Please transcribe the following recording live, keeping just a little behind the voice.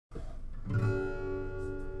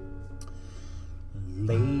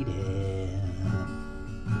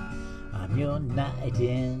knight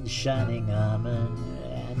in shining armor,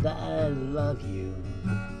 and I love you.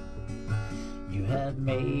 You have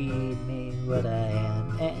made me what I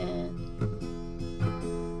am, and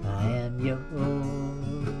I am yours.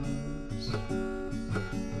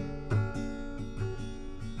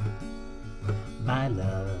 My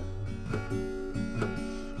love,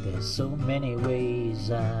 there's so many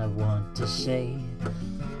ways I want to say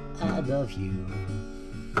I love you.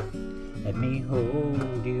 Let me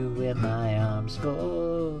hold you in my arms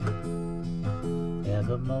forevermore.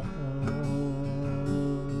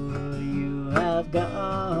 You have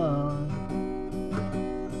gone,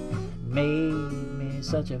 made me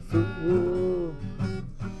such a fool.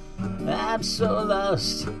 I'm so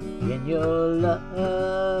lost in your love,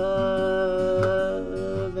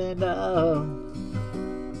 and oh,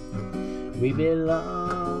 we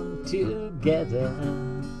belong together.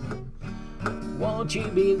 Won't you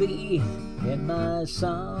believe in my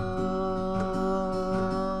song?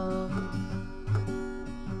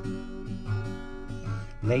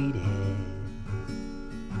 Lady,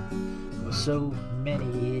 for so many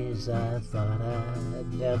years I thought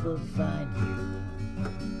I'd never find you.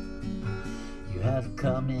 You have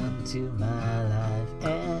come into my life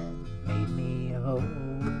and made me whole.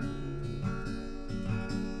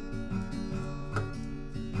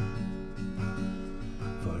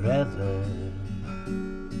 Forever,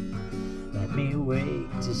 let me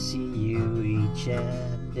wake to see you each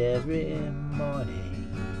and every morning.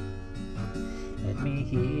 Let me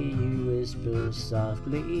hear you whisper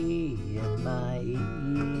softly in my ear.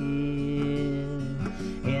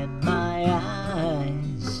 In my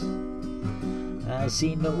eyes, I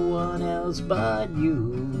see no one else but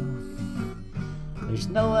you. There's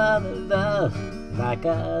no other love like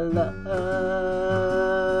our love,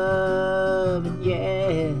 and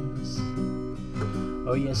yes,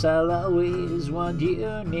 oh yes, I'll always want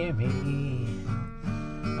you near me.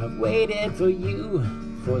 I've waited for you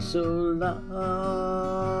for so long,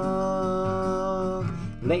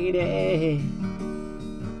 lady.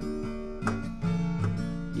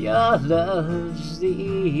 Your love's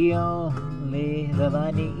the only love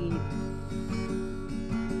I need,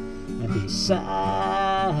 and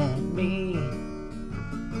beside me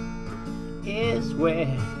is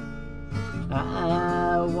where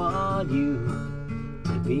I want you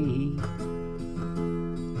to be.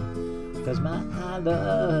 'Cause my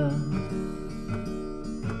love,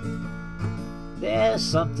 there's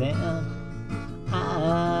something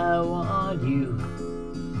I want you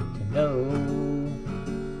to know.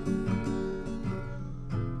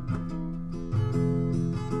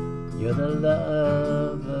 You're the love